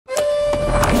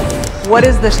What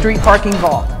is the street parking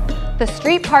vault? The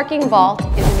street parking vault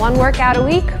is 1 workout a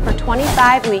week for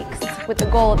 25 weeks with the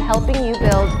goal of helping you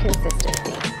build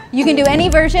consistency. You can do any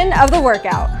version of the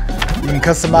workout. You can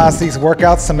customize these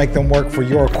workouts to make them work for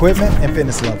your equipment and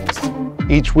fitness levels.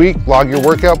 Each week, log your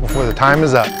workout before the time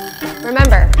is up.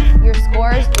 Remember, your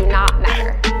scores do not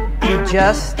matter. You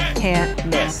just can't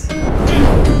miss.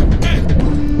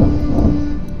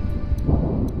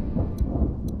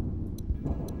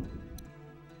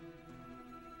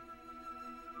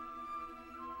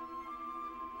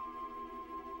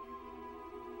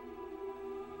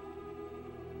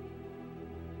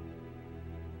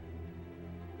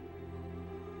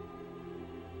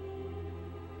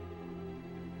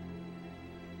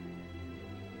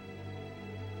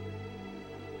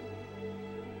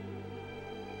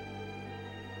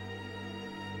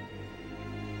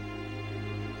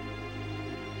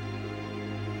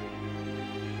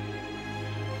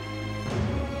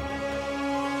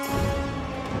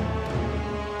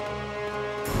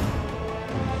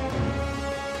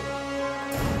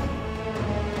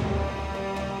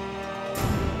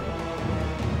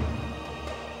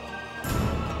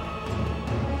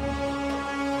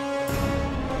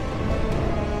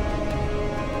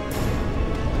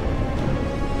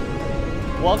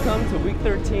 Welcome to week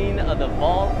 13 of the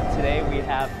vault. Today we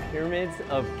have Pyramids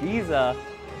of Giza.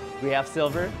 We have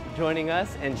Silver joining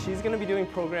us, and she's going to be doing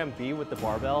program B with the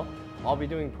barbell. I'll be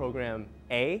doing program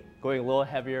A, going a little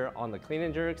heavier on the clean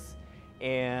and jerks.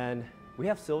 And we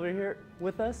have Silver here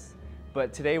with us,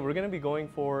 but today we're going to be going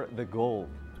for the gold.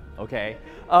 Okay,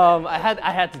 I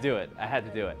had to do it. I had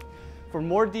to do it. For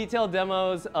more detailed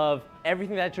demos of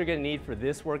everything that you're going to need for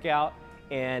this workout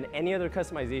and any other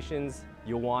customizations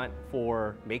you'll want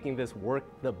for making this work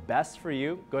the best for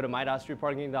you, go to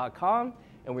my.streetparking.com,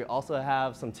 and we also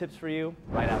have some tips for you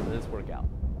right after this workout.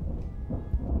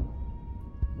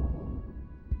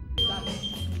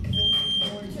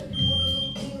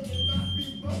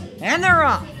 And they're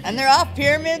off. And they're off.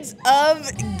 Pyramids of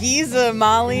Giza,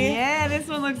 Molly. Yeah, this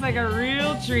one looks like a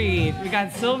real treat. We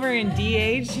got Silver and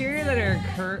DH here that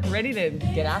are ready to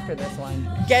get after this one.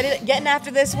 Getting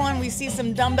after this one. We see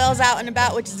some dumbbells out and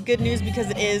about, which is good news because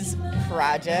it is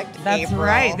Project April. That's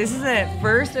right. This is the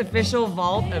first official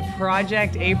vault of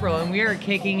Project April, and we are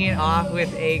kicking it off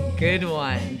with a good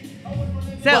one.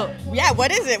 So, yeah,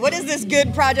 what is it? What is this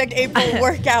good Project April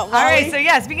workout, Molly? All right, so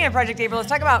yeah, speaking of Project April, let's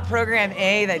talk about Program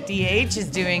A that DH is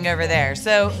doing over there.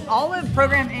 So all of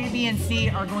Program A, B, and C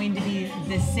are going to be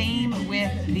the same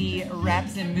with the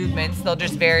reps and movements. They'll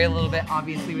just vary a little bit,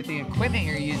 obviously, with the equipment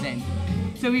you're using.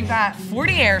 So we've got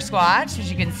 40 air squats, which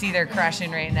you can see they're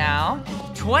crushing right now,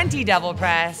 20 double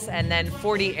press, and then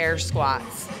 40 air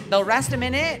squats. They'll rest a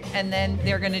minute, and then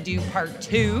they're gonna do part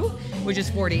 2, which is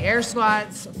 40 air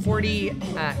squats, 40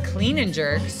 clean and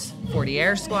jerks, 40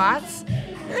 air squats.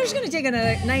 And they're just gonna take a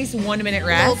nice 1 minute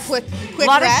rest. A little quick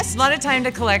rest. A lot of time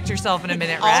to collect yourself in a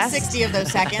minute All rest. All 60 of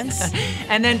those seconds.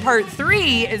 And then part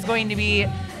 3 is going to be,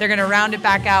 they're gonna round it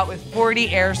back out with 40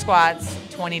 air squats,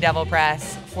 20 double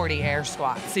press, 40 air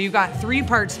squats. So you've got 3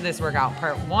 parts to this workout.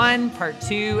 Part 1, part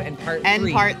 2, and part 3.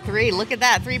 And part 3, look at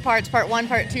that, 3 parts, part 1,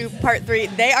 part 2, part 3.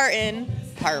 They are in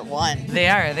part 1. They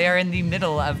are in the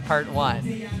middle of part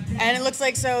 1. And it looks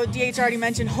like, so DH already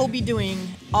mentioned, he'll be doing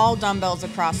all dumbbells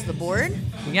across the board.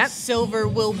 Yep. Silver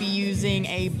will be using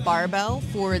a barbell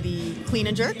for the clean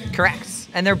and jerk. Correct.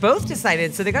 And they're both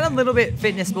decided, so they got a little bit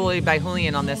fitness bullied by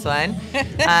Julian on this one.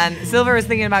 Silver was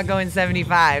thinking about going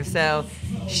 75, so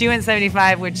she went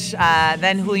 75, which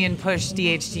then Julian pushed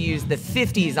DH to use the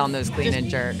 50s on those clean and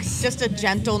jerks. Just a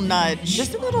gentle nudge.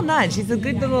 Just a little nudge. He's a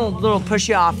good little push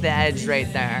you off the edge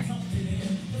right there.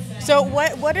 So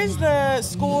what is the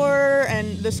score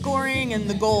and the scoring and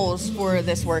the goals for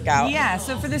this workout? Yeah,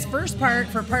 so for this first part,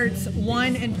 for parts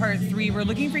 1 and part 3, we're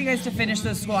looking for you guys to finish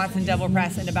those squats and double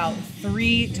press in about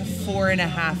 3 to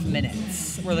 4.5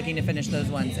 minutes. We're looking to finish those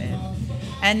ones in.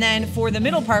 And then for the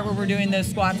middle part where we're doing those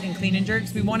squats and clean and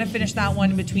jerks, we want to finish that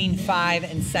one between 5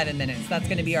 and 7 minutes. That's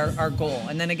going to be our goal.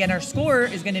 And then again, our score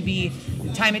is going to be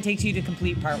the time it takes you to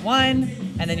complete part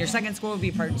 1, and then your second score will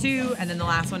be part 2, and then the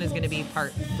last one is going to be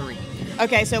part 3.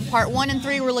 Okay, so part 1 and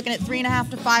 3, we're looking at 3.5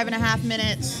 to 5.5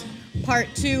 minutes. Part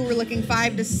 2, we're looking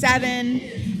 5 to 7.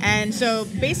 And so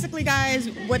basically, guys,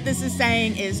 what this is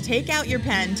saying is take out your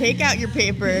pen, take out your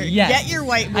paper, get your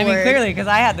whiteboard. I mean, clearly, because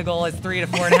I had the goal as 3 to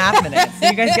 4.5 minutes. So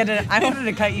you guys get it. I wanted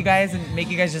to cut you guys and make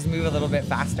you guys just move a little bit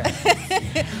faster.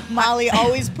 Molly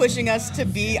always pushing us to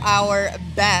be our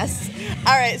best.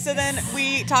 All right, so then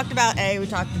we talked about A, we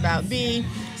talked about B.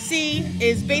 C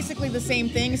is basically the same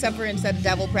thing, except for instead of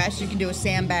devil press, you can do a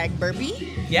sandbag burpee.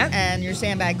 Yep. And your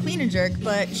sandbag clean and jerk,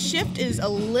 but shift is a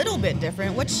little bit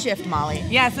different. What's shift, Molly?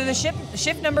 Yeah, so the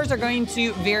shift numbers are going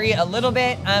to vary a little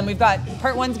bit. We've got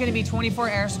part 1's going to be 24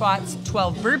 air squats,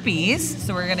 12 burpees.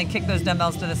 So we're going to kick those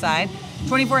dumbbells to the side.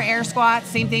 24 air squats,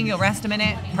 same thing, you'll rest a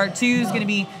minute. Part 2 is going to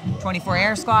be 24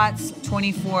 air squats,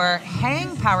 24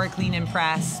 hang power clean and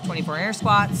press, 24 air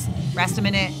squats, rest a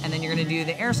minute, and then you're going to do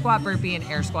the air squat burpee and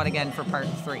air squat again for part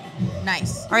 3.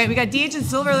 Nice. All right, we got DH and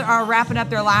Silver are wrapping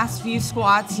up their last few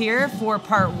squats here for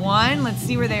part 1. Let's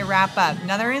see where they wrap up.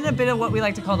 Now they're in a bit of what we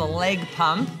like to call the leg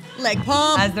pump. Leg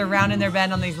pump. As they're rounding their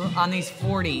bend on these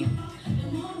 40.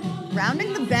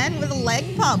 Rounding the bend with a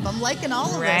leg pump. I'm liking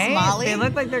all of this, Molly. They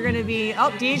look like they're going to be,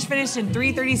 DH finished in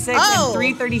 336 Oh. and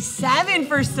 337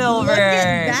 for Silver. Look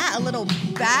at that, a little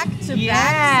back-to-back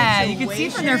Yeah, you situation. can see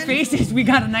from their faces, we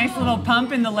got a nice little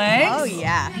pump in the legs. Oh,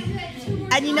 yeah.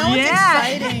 And you know what's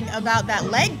exciting about that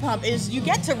leg pump is you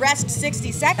get to rest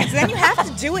 60 seconds, then you have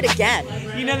to do it again.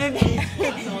 You know, the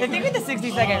thing with the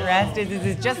 60-second rest is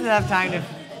it's just enough time to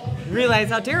realize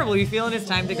how terrible you feel and it's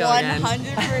time to go 100%. again.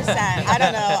 I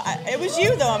don't know. It was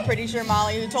you, though, I'm pretty sure,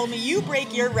 Molly, who told me you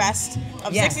break your rest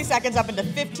of 60 seconds up into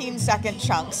 15-second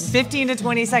chunks. 15 to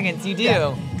 20 seconds, you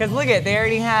do. Because look at, they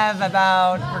already have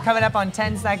we're coming up on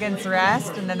 10 seconds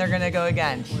rest, and then they're going to go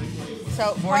again.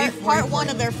 So part 1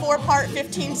 of their 4-part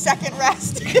 15-second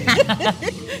rest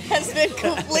has been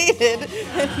completed.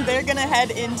 They're going to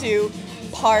head into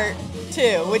part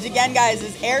 2, which again, guys,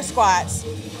 is air squats,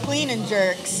 clean and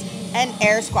jerks, and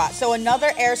air squats. So another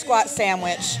air squat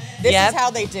sandwich. This is how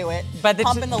they do it,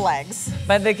 pumping the legs.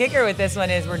 But the kicker with this one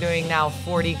is we're doing now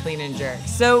 40 clean and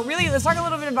jerks. So really, let's talk a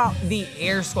little bit about the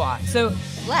air squat. So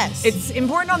it's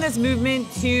important on this movement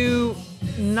to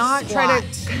not try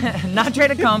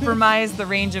to compromise the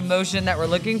range of motion that we're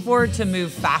looking for to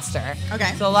move faster.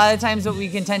 Okay. So a lot of times what we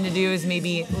can tend to do is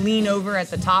maybe lean over at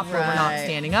the top where we're not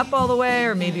standing up all the way,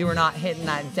 or maybe we're not hitting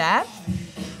that depth.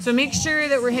 So make sure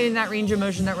that we're hitting that range of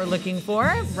motion that we're looking for.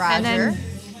 Roger. And then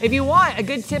if you want, a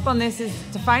good tip on this is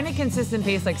to find a consistent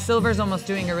pace, like Silver's almost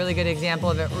doing a really good example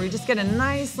of it, where we just get a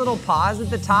nice little pause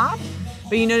at the top,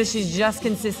 but you notice she's just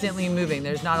consistently moving.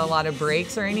 There's not a lot of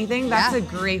breaks or anything. That's a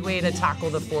great way to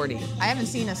tackle the 40. I haven't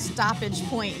seen a stoppage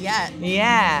point yet.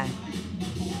 Yeah.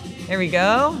 There we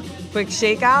go. Quick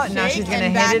shake out, and now she's gonna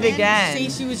hit it again.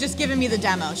 See, she was just giving me the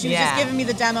demo. She was just giving me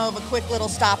the demo of a quick little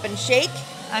stop and shake.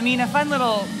 I mean, a fun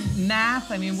little math.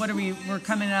 I mean, we're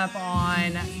coming up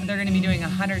on, they're going to be doing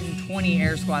 120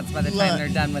 air squats by the time they're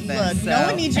done with this. Look, no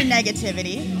one needs your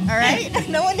negativity, all right?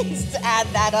 No one needs to add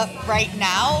that up right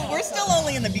now. We're still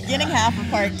only in the beginning half of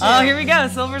part 2. Oh, here we go.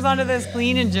 Silver's onto this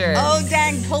clean and jerks. Oh,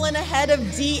 dang, pulling ahead of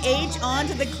DH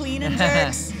onto the clean and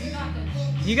jerks.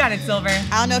 You got it, Silver.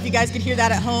 I don't know if you guys could hear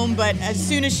that at home, but as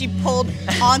soon as she pulled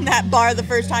on that bar the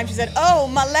first time, she said, "Oh,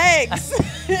 my legs."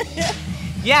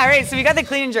 Yeah, right. So we got the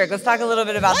clean and jerk. Let's talk a little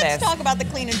bit about this. Let's talk about the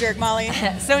clean and jerk, Molly.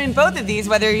 So in both of these,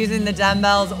 whether you're using the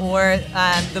dumbbells or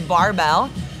the barbell,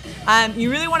 you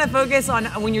really want to focus on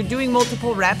when you're doing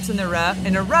multiple reps in a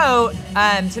row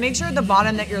to make sure at the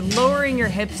bottom that you're lowering your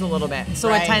hips a little bit. So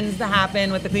what tends to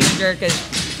happen with the clean and jerk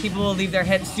is people will leave their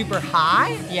hips super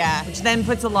high, which then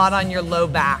puts a lot on your low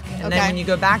back. And then when you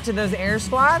go back to those air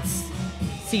squats,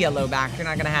 see a low back. You're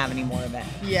not going to have any more of it.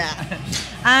 Yeah.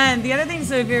 And the other thing,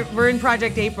 so if we're in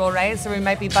Project April, right? So we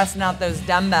might be busting out those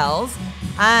dumbbells.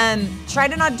 Try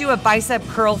to not do a bicep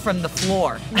curl from the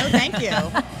floor. No, thank you.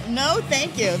 No,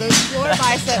 thank you. Those floor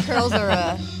bicep curls are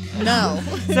a no.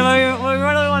 So what we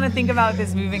really want to think about with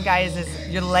this movement, guys, is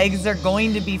your legs are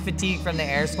going to be fatigued from the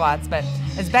air squats, but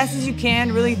as best as you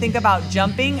can, really think about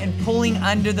jumping and pulling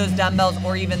under those dumbbells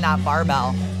or even that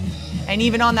barbell. And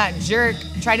even on that jerk,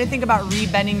 try to think about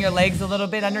re-bending your legs a little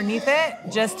bit underneath it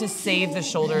just to save the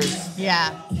shoulders.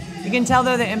 Yeah. You can tell,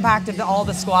 though, the impact of all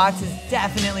the squats is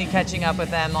definitely catching up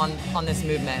with them on this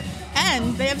movement.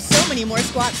 And they have so many more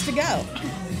squats to go.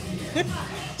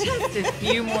 Just a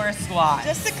few more squats.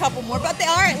 Just a couple more, but they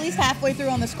are at least halfway through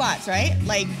on the squats, right?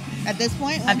 Like, at this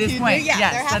point? At this point, yeah,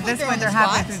 yes. They're halfway At this through point, on they're the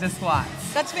halfway squats. through the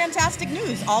squats. That's fantastic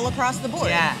news all across the board.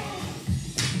 Yeah.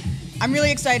 I'm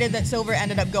really excited that Silver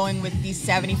ended up going with the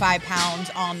 75 pounds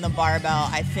on the barbell.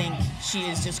 I think she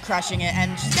is just crushing it,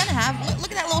 and she's gonna have look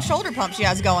at that little shoulder pump she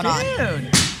has going on.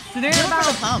 Dude. So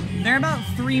they're about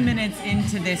 3 minutes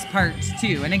into this part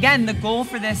 2, and again, the goal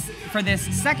for this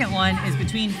second one is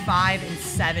between 5 and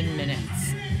 7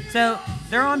 minutes. So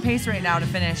they're on pace right now to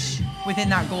finish within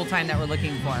that goal time that we're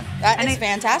looking for. That is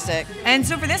fantastic. And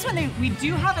so for this one, we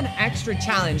do have an extra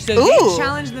challenge. So they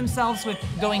challenge themselves with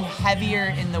going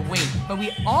heavier in the weight, but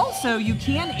you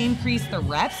can increase the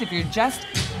reps if you're just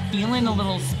feeling a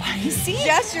little spicy.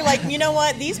 Yes, you're like, you know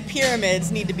what? These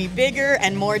pyramids need to be bigger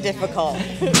and more difficult.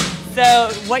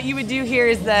 So what you would do here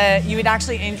is that you would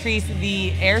actually increase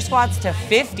the air squats to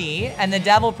 50 and the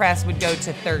devil press would go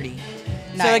to 30.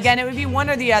 Nice. So again, it would be one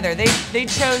or the other. They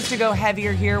chose to go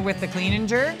heavier here with the clean and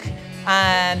jerk.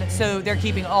 So they're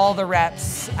keeping all the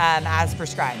reps as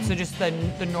prescribed. So just the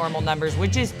normal numbers,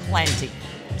 which is plenty.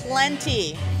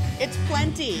 Plenty. It's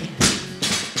plenty.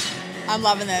 I'm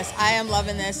loving this. I am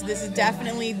loving this. This is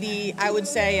definitely the, I would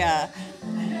say,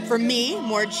 for me,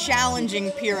 more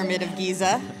challenging pyramid of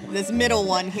Giza. This middle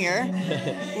one here,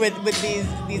 with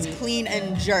these clean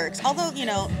and jerks. Although, you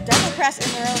know, devil press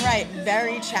in their own right,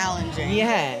 very challenging.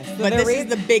 Yes. So but this is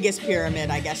the biggest pyramid,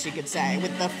 I guess you could say,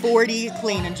 with the 40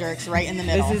 clean and jerks right in the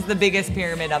middle. This is the biggest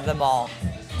pyramid of them all.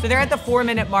 So they're at the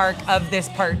 4-minute mark of this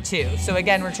part 2. So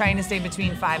again, we're trying to stay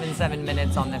between 5 and 7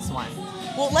 minutes on this one.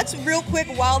 Well, let's real quick,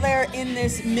 while they're in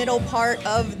this middle part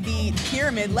of the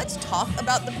pyramid, let's talk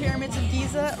about the pyramids of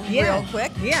Giza real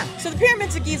quick. Yeah. So the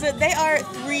pyramids of Giza, they are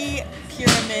 3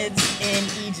 pyramids in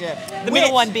Egypt. The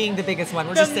middle one being the biggest one.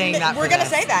 We're just saying that. We're going to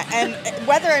say that. And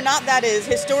whether or not that is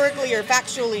historically or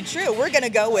factually true, we're going to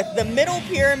go with the middle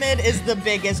pyramid is the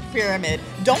biggest pyramid.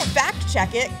 Don't fact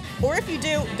check it. Or if you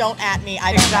do, don't at me.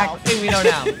 I don't know. Exactly. We don't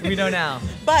know. We don't know.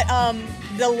 But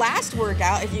the last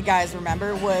workout, if you guys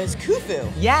remember, was Khufu.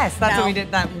 Yes, that's what we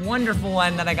did. That wonderful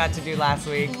one that I got to do last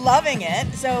week. Loving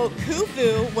it. So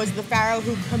Khufu was the pharaoh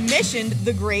who commissioned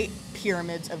the Great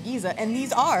Pyramids of Giza, and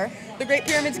these are the Great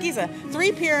Pyramids of Giza.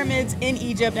 3 pyramids in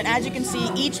Egypt, and as you can see,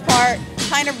 each part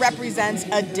kind of represents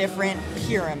a different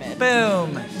pyramid.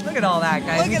 Boom. Look at all that,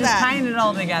 guys. Look We're at just that. tying it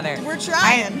all together. We're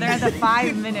trying. They're at the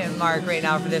 5-minute mark right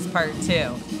now for this part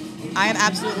 2. I am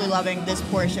absolutely loving this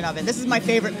portion of it. This is my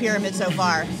favorite pyramid so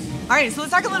far. All right, so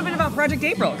let's talk a little bit about Project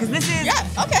April, because this is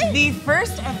the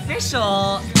first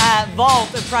official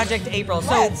vault of Project April.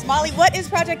 So, Molly, what is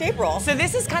Project April? So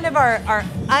this is kind of our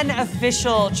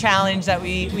unofficial challenge that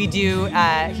we do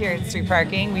here at Street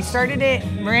Parking. We started it,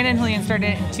 Miranda and Julian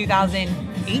started it in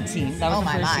 2018. That was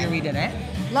the first year we did it.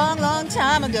 Long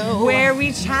time ago. Where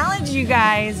we challenge you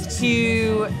guys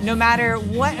to, no matter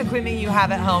what equipment you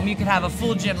have at home, you could have a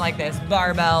full gym like this,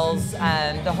 barbells,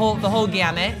 the whole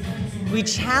gamut. We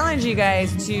challenge you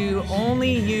guys to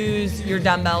only use your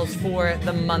dumbbells for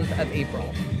the month of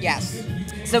April. Yes.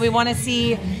 So we want to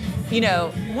see, you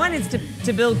know, one is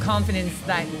to build confidence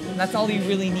that that's all you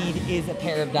really need is a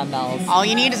pair of dumbbells. All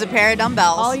you need is a pair of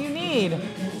dumbbells. All you need.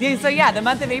 So yeah, the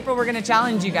month of April, we're going to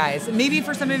challenge you guys. Maybe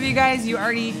for some of you guys, you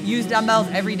already use dumbbells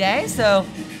every day, so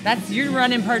you're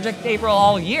running Project April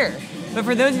all year. But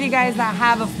for those of you guys that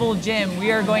have a full gym,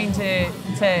 we are going to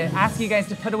ask you guys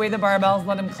to put away the barbells,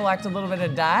 let them collect a little bit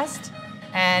of dust,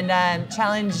 and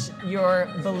challenge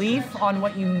your belief on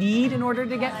what you need in order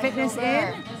to get fitness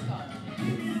in.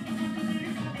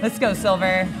 Let's go,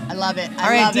 Silver. I love it. All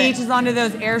right, DH is onto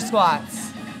those air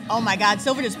squats. Oh my God,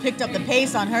 Silver just picked up the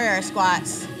pace on her air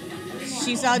squats.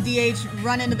 She saw DH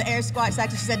run into the air squat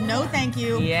section. She said, no, thank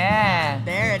you. Yeah.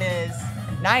 There it is.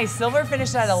 Nice. Silver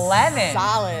finished at 11.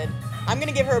 Solid. I'm going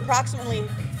to give her approximately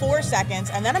 4 seconds,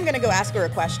 and then I'm going to go ask her a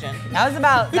question. That was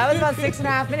about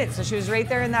 6.5 minutes, so she was right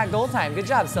there in that goal time. Good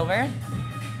job, Silver.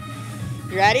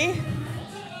 You ready?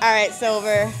 All right,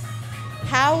 Silver.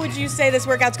 How would you say this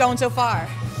workout's going so far?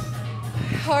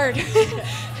 Hard.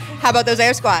 How about those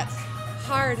air squats?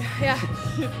 Hard, yeah.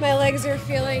 My legs are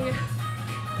feeling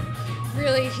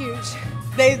really huge.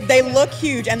 They look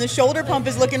huge, and the shoulder pump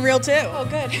is looking real too. Oh,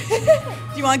 good. Do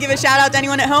you want to give a shout out to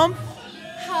anyone at home?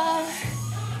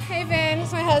 Hey, Vin,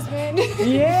 it's my husband.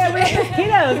 Yeah, we got the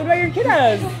kiddos. What about your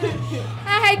kiddos?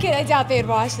 Hi, kid. I doubt they'd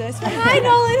watch this. But hi,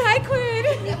 Nolan. Hi,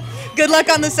 Quinn. Good luck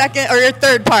on the second or your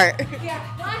third part. Yeah,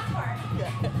 last part.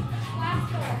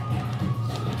 Last part.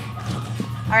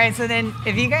 All right, so then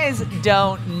if you guys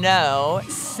don't know,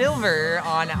 Silver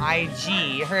on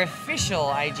IG, her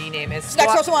official IG name is Snack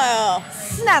Squat Smile.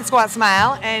 Snack Squat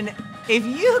Smile. And if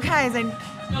you guys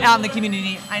out in the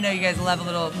community, I know you guys love a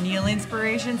little meal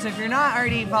inspiration. So if you're not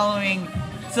already following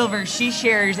Silver, she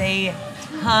shares a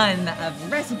ton of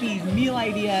recipes, meal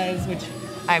ideas, which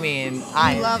I mean,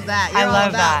 I love that. I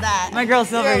love that. My girl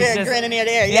Silver is just grinning ear to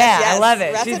ear. Yes, I love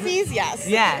it. Recipes, yes.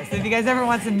 Yeah. So if you guys ever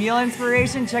want some meal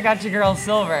inspiration, check out your girl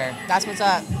Silver. That's what's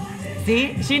up.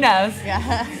 See, she knows.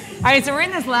 Yeah. All right, so we're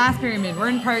in this last pyramid. We're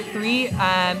in part 3.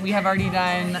 We have already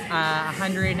done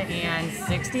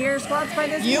 160 air squats by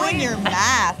this point. You and your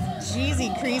math.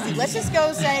 Jeezy crazy. Let's just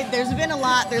go say there's been a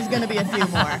lot, there's going to be a few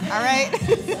more. All right?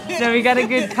 So we got a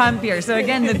good pump here. So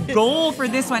again, the goal for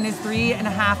this one is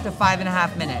 3.5 to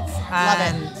 5.5 minutes. Love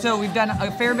it. So we've done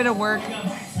a fair bit of work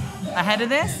ahead of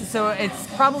this, so it's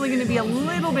probably going to be a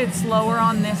little bit slower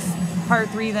on this part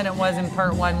 3 than it was in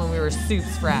part 1 when we were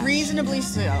soups fresh. Reasonably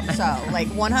so, like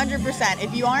 100%.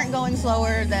 If you aren't going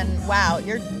slower, then wow,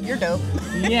 you're dope.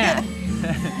 Yeah.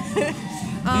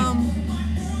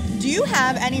 Do you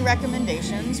have any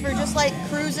recommendations for just like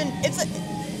cruising?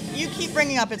 You keep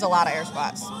bringing up it's a lot of air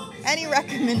squats. Any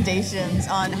recommendations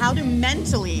on how to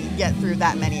mentally get through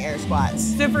that many air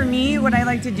squats? So for me, what I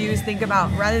like to do is think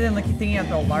about, rather than thinking of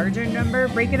the larger number,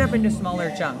 break it up into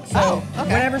smaller chunks. So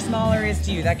whatever smaller is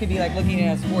to you, that could be like looking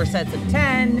at it as 4 sets of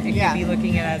 10. It could be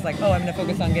looking at it as like, oh, I'm gonna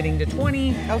focus on getting to 20.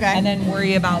 Okay. And then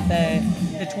worry about the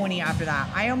 20 after that.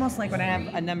 I almost like when I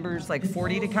have a numbers like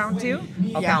 40 to count to,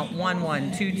 I'll count 1,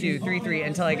 1, 2, 2, 3, 3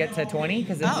 until I get to 20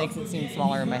 because it makes it seem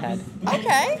smaller in my head.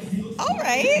 Okay, all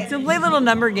right. So play little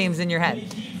number games in your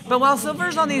head. But while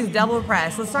Silver's on these double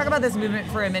press, let's talk about this movement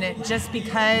for a minute just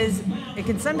because it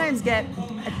can sometimes get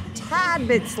a tad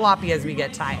bit sloppy as we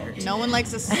get tired. No one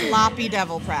likes a sloppy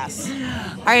devil press.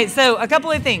 All right, so a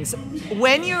couple of things.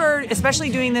 When you're especially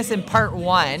doing this in part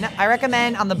 1, I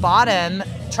recommend on the bottom,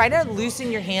 try to loosen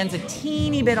your hands a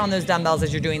teeny bit on those dumbbells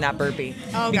as you're doing that burpee.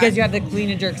 Okay. Because you have the clean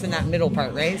and jerks in that middle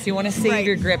part, right? So you want to save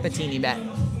your grip a teeny bit.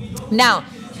 Now,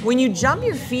 when you jump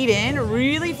your feet in,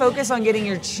 really focus on getting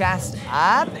your chest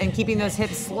up and keeping those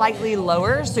hips slightly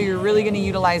lower so you're really going to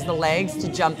utilize the legs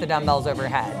to jump the dumbbells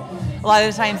overhead. A lot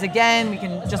of the times, again, we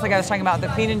can, just like I was talking about the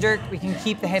clean and jerk, we can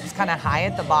keep the hips kind of high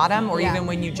at the bottom or even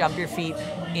when you jump your feet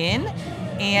in,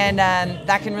 and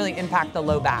that can really impact the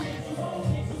low back.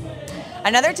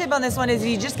 Another tip on this one is if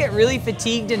you just get really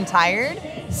fatigued and tired,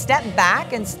 step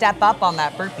back and step up on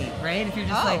that burpee, right? If you're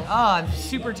just like, oh, I'm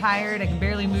super tired, I can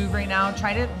barely move right now,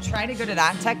 try to go to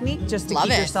that technique just to keep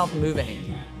yourself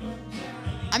moving.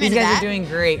 These guys are doing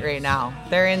great right now.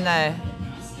 They're in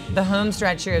the home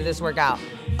stretch here of this workout.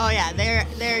 Oh yeah,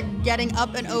 they're getting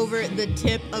up and over the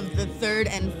tip of the 3rd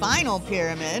and final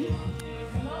pyramid,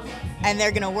 and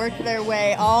they're gonna work their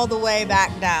way all the way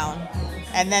back down,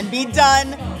 and then be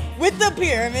done with the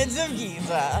pyramids of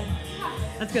Giza.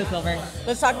 Let's go, Silver.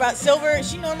 Let's talk about Silver.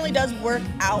 She normally does work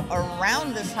out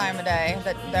around this time of day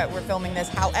that we're filming this.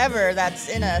 However, that's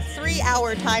in a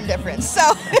 3-hour time difference. So,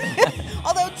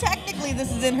 although technically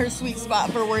this is in her sweet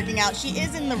spot for working out, she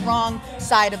is in the wrong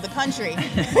side of the country.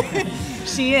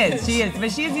 She is.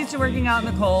 But she is used to working out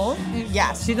in the cold.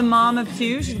 Yes. She's a mom of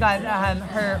 2. She's got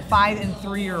her 5 and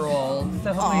 3-year-old.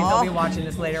 So hopefully they'll be watching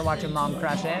this later, watching mom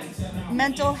crush it.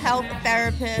 Mental health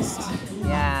therapist.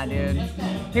 Yeah, dude.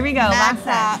 Here we go. Last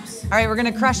set. All right, we're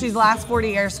gonna crush these last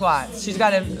 40 air squats. She's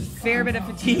got a fair bit of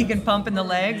fatigue and pump in the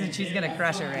legs, and she's gonna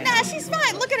crush it right now. Nah, she's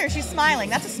fine. Look at her. She's smiling.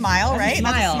 That's a smile, right?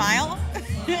 That's a smile.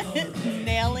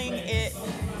 Nailing it.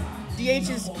 DH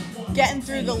is getting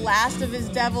through the last of his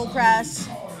devil press.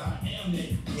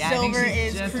 Yeah, Silver I think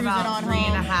she's is just cruising about on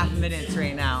 3.5 minutes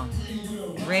right now.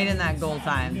 Right in that goal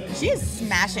time. She is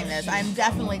smashing this. I'm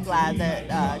definitely glad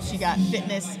that she got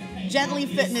gently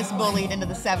fitness bullied into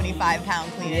the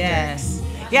 75-pound clean and jerks.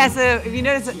 Yeah, so if you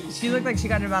notice, she looked like she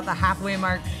got to about the halfway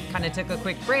mark, kind of took a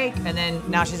quick break, and then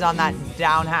now she's on that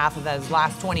down half of those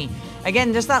last 20.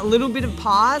 Again, just that little bit of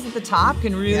pause at the top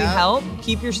can really help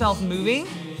keep yourself moving.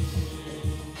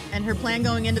 And her plan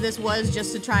going into this was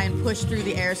just to try and push through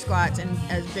the air squats in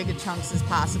as big a chunks as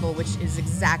possible, which is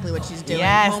exactly what she's doing.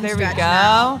 Yes, Home there we go.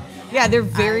 Now. Yeah, they're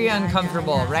very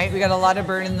uncomfortable, right? We got a lot of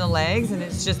burn in the legs, and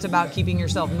it's just about keeping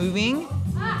yourself moving.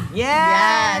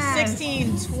 Yeah,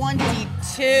 16,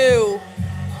 22.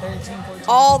 13, 14.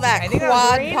 All that I think quad that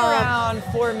was right pump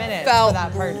around 4 minutes felt for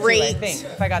that part great. too, I think,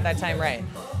 if I got that time right.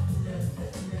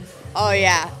 Oh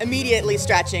yeah, immediately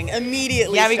stretching,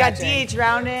 immediately Yeah, we got stretching. DH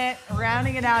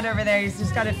rounding it out over there. He's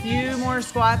just got a few more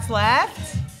squats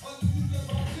left.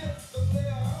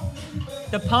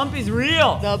 The pump is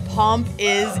real. The pump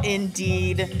is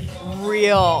indeed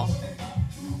real.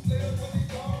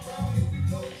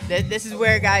 This is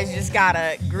where, guys, you just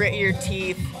gotta grit your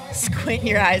teeth, squint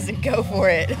your eyes, and go for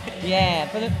it. Yeah,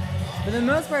 for the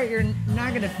most part, you're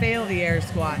not gonna fail the air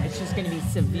squat. It's just gonna be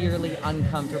severely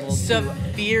uncomfortable to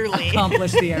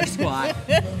accomplish the air squat.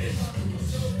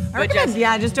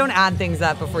 Just don't add things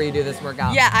up before you do this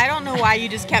workout. Yeah, I don't know why you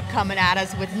just kept coming at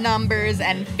us with numbers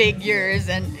and figures,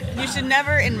 and you should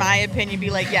never, in my opinion, be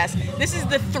like, yes, this is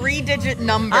the 3-digit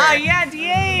number. Oh yeah,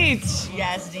 DH.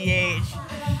 Yes, DH.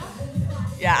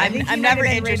 Yeah, I'm never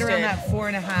interested. Right around that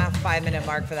 4.5, 5 minute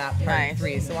mark for that part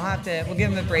 3. So we'll give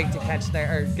them a break to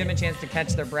give them a chance to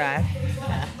catch their breath,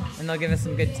 and they'll give us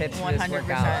some good tips for this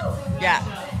workout. Yeah.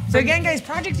 So again, guys,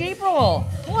 Project April,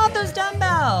 pull out those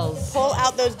dumbbells. Pull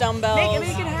out those dumbbells.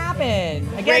 Make it happen.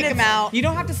 Again, break them out. You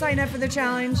don't have to sign up for the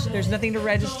challenge. There's nothing to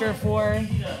register for.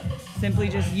 Simply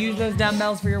just use those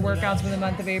dumbbells for your workouts for the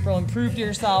month of April. Improve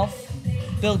yourself,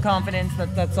 build confidence.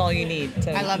 That's all you need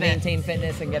to maintain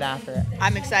fitness and get after it.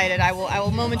 I'm excited. I will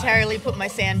momentarily put my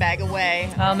sandbag away.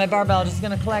 My barbell just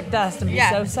gonna collect dust and be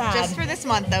so sad. Just for this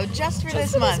month, though. Just for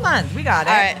this month. We got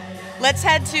it. All right. Let's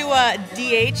head to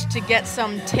DH to get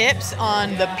some tips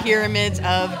on the pyramids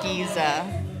of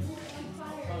Giza.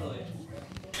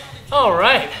 All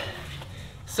right.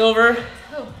 Silver,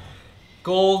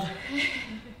 gold,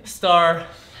 star,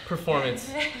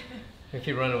 performance. I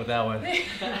keep running with that one.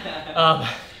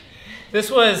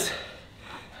 This was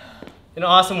an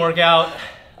awesome workout.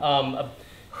 A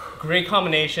great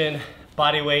combination,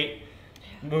 body weight,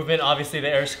 movement, obviously the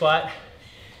air squat,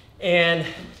 and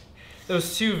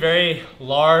those two very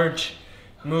large,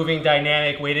 moving,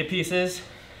 dynamic weighted pieces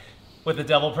with the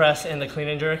double press and the clean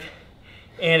and jerk.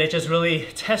 And it just really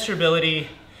tests your ability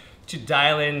to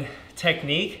dial in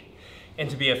technique and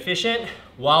to be efficient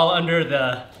while under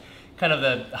the kind of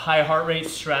the high heart rate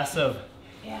stress of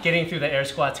getting through the air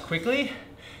squats quickly.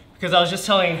 Because I was just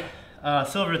telling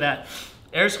Silver that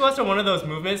air squats are one of those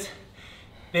movements,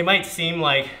 they might seem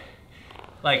like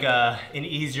an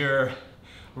easier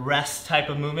rest type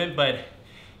of movement, but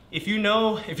if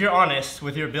you're honest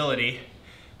with your ability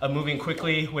of moving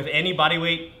quickly with any body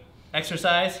weight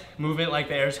exercise, movement like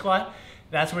the air squat,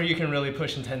 that's where you can really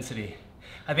push intensity.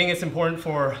 I think it's important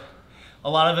for a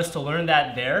lot of us to learn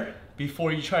that there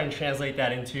before you try and translate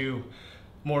that into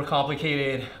more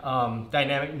complicated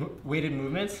dynamic weighted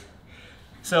movements.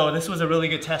 So this was a really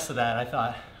good test of that, I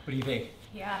thought. What do you think?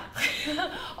 Yeah,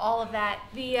 all of that.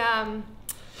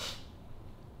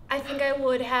 I think I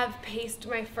would have paced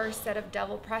my first set of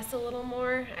double press a little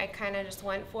more. I kind of just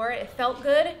went for it. It felt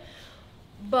good,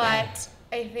 but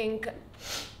I think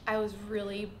I was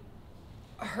really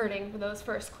hurting for those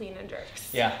first clean and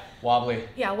jerks. Yeah, wobbly.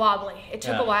 Yeah, wobbly. It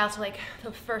took a while to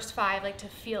the first 5 to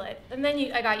feel it, and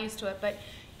then I got used to it. But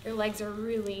your legs are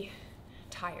really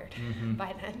tired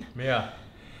by then. Yeah.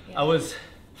 I was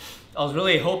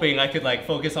really hoping I could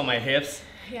focus on my hips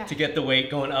to get the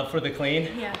weight going up for the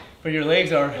clean. Yeah. But your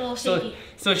legs are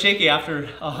so shaky after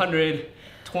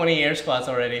 120 air squats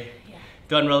already. Yeah.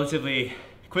 Done relatively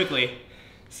quickly.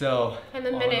 So. And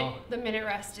the minute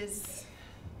rest is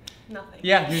nothing.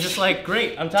 Yeah, you're just like,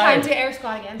 great, I'm tired. Time to air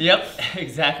squat again. Yep,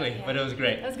 exactly. Yeah. But it was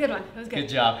great. That was a good one. It was good. Good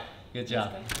job. Good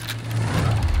job.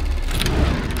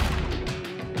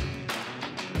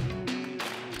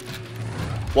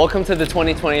 Welcome to the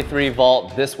 2023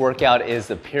 Vault. This workout is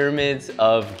the Pyramids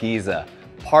of Giza.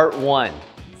 Part 1,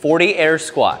 40 air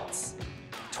squats,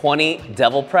 20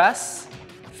 devil press,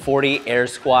 40 air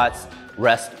squats,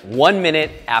 rest 1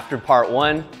 minute after part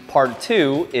 1. Part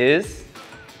 2 is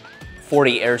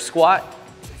 40 air squat,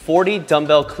 40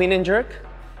 dumbbell clean and jerk,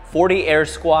 40 air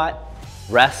squat,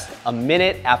 rest a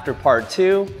minute after part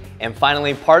 2. And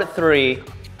finally, part 3,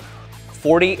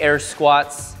 40 air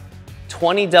squats,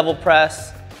 20 devil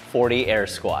press, 40 air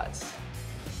squats.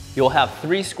 You'll have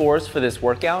 3 scores for this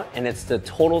workout, and it's the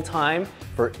total time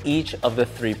for each of the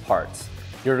 3 parts.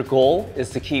 Your goal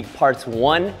is to keep parts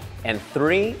 1 and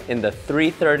 3 in the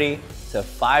 3:30 to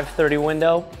 5:30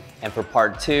 window, and for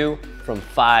part 2 from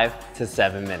 5 to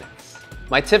 7 minutes.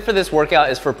 My tip for this workout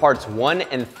is for parts 1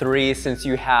 and 3, since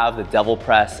you have the devil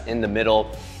press in the middle.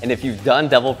 And if you've done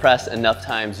devil press enough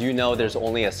times, you know there's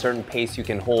only a certain pace you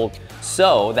can hold.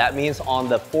 So that means on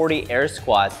the 40 air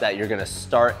squats that you're gonna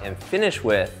start and finish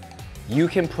with, you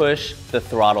can push the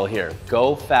throttle here.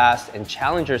 Go fast and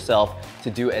challenge yourself to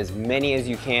do as many as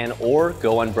you can or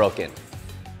go unbroken.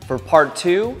 For part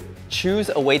 2,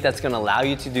 choose a weight that's gonna allow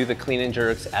you to do the clean and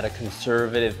jerks at a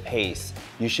conservative pace.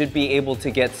 You should be able to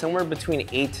get somewhere between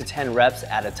 8 to 10 reps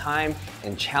at a time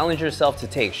and challenge yourself to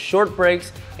take short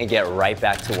breaks and get right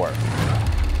back to work.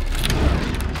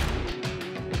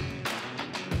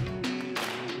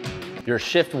 Your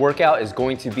shift workout is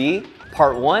going to be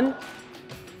part 1,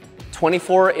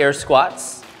 24 air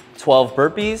squats, 12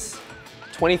 burpees,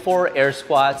 24 air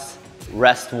squats,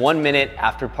 rest 1 minute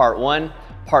after part 1.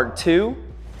 Part 2,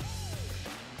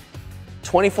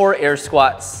 24 air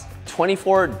squats,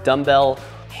 24 dumbbell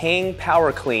hang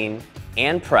power clean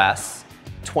and press,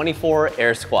 24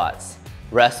 air squats.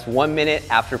 Rest 1 minute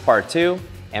after part 2.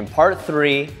 And part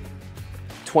 3,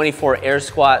 24 air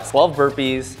squats, 12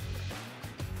 burpees,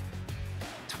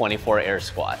 24 air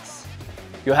squats.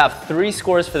 You'll have 3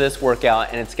 scores for this workout,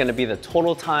 and it's gonna be the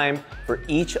total time for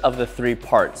each of the 3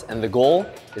 parts. And the goal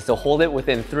is to hold it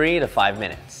within 3 to 5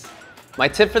 minutes. My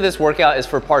tip for this workout is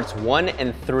for parts 1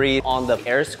 and 3 on the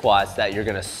air squats that you're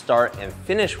gonna start and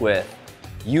finish with.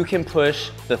 You can push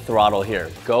the throttle here.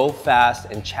 Go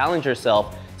fast and challenge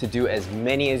yourself to do as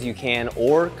many as you can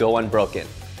or go unbroken.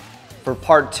 For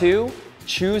part 2,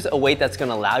 choose a weight that's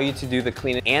gonna allow you to do the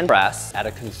clean and press at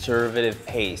a conservative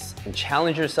pace and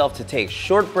challenge yourself to take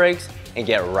short breaks and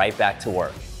get right back to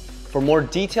work. For more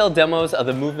detailed demos of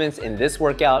the movements in this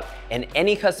workout and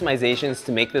any customizations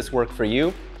to make this work for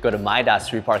you, go to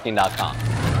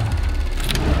my.streetparking.com.